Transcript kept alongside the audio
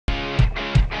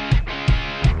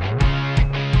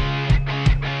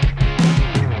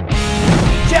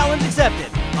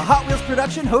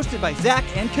production hosted by Zach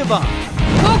and Kavon.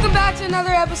 Welcome back to another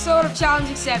episode of Challenge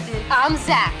Accepted. I'm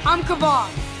Zach. I'm Kavon.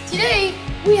 Today,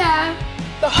 we have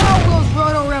the Hot Wheels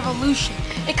Roto Revolution.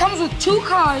 It comes with 2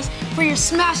 cars for your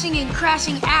smashing and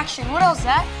crashing action. What else,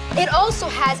 Zach? It also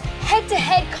has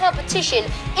head-to-head competition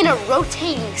in a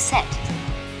rotating set.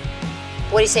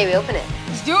 What do you say we open it?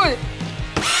 Let's do it.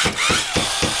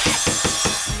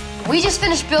 We just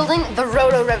finished building the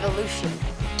Roto Revolution.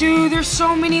 Dude, there's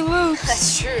so many loops.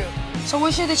 That's true. So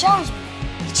what should the challenge be?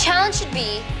 The challenge should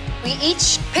be we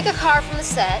each pick a car from the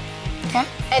set. Okay.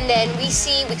 And then we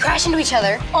crash into each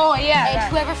other. Oh, yeah. And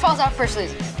whoever falls out first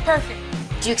loses. Perfect.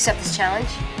 Do you accept this challenge?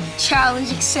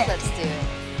 Challenge accepted. Let's do it.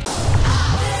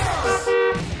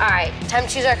 All right, time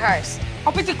to choose our cars.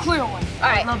 I'll pick the clear one.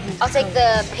 All right, I'll take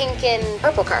the pink and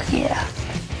purple car. Yeah.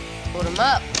 Load them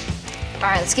up. All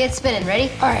right, let's get it spinning.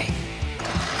 Ready? All right.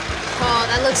 Oh,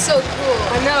 that looks so cool.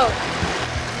 I know.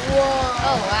 Whoa.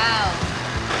 Oh, wow.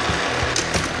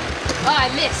 Oh, I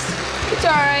missed. It's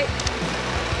all right.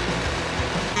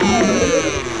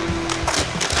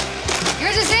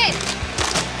 Yours is it.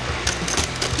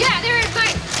 Yeah, there it is,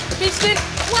 mine. Keep spinning.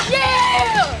 What?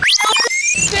 Yeah!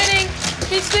 Spinning.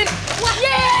 Keep spinning. What?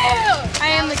 Yeah! I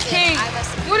am the king.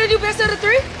 You want to do best out of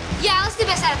 3? Yeah, let's do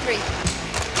best out of 3.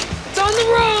 It's on the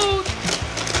road.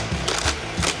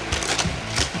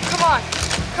 Come on.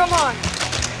 Come on.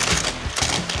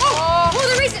 Oh,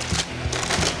 the reason.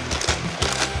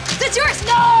 That's yours.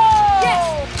 No!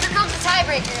 Yes. Here comes the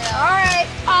tiebreaker, though. All right.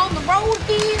 On the road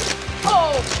again.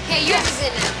 Oh. Okay, yours is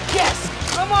in now. Yes.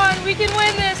 Come on. We can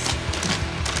win this.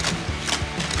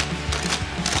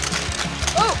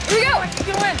 Oh, here we go. You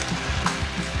can win.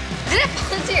 Did it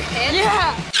fall into your hand?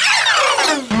 Yeah.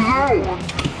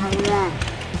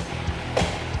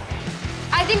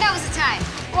 I think that was a tie.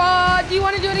 Do you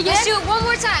want to do it again? Let's do it one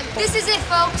more time. This is it,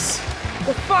 folks.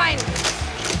 The final.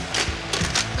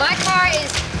 My car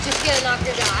is just gonna knock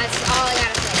her down. That's all I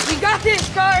gotta say. You got this,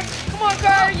 car. Come on,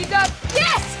 car. You got.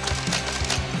 Yes!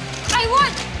 I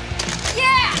won!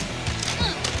 Yeah!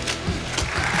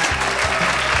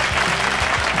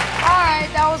 All right,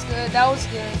 that was good. That was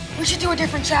good. We should do a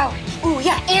different challenge. Ooh,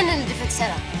 yeah, and in a different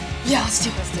setup. Yeah, let's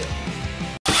do it. Let's do it.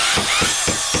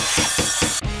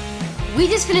 We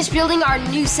just finished building our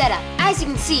new setup. As you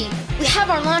can see, we have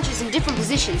our launchers in different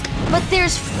positions, but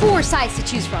there's 4 sides to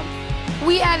choose from.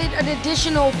 We added an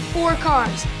additional 4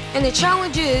 cars, and the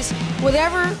challenge is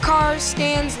whatever car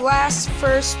stands last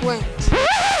first wins.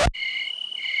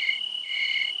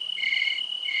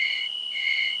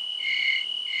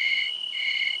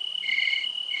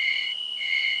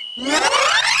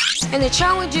 And the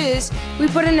challenge is we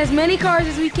put in as many cars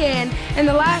as we can, and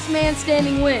the last man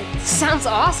standing wins. Sounds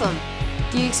awesome.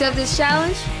 Do you accept this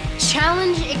challenge?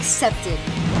 Challenge accepted.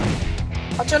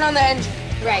 I'll turn on the engine.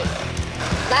 Right.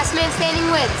 Last man standing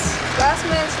wins. Last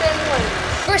man standing wins.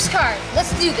 First car,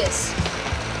 let's do this.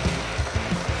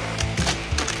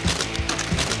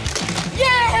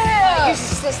 Yeah! Yours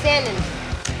is still standing.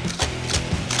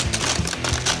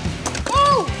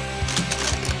 Oh!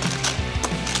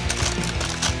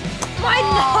 Mine,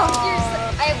 no!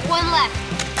 I have 1 left.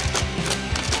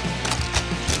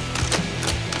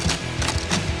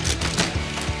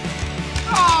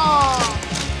 Oh!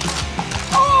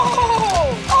 Oh!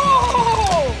 Oh!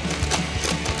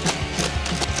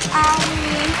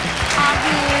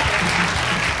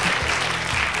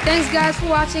 Thanks, guys, for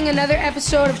watching another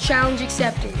episode of Challenge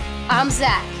Accepted. I'm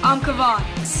Zach. I'm Kavon.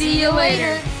 See you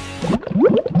later.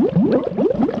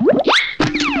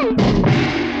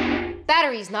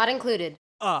 Batteries not included.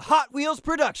 A Hot Wheels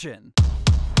production.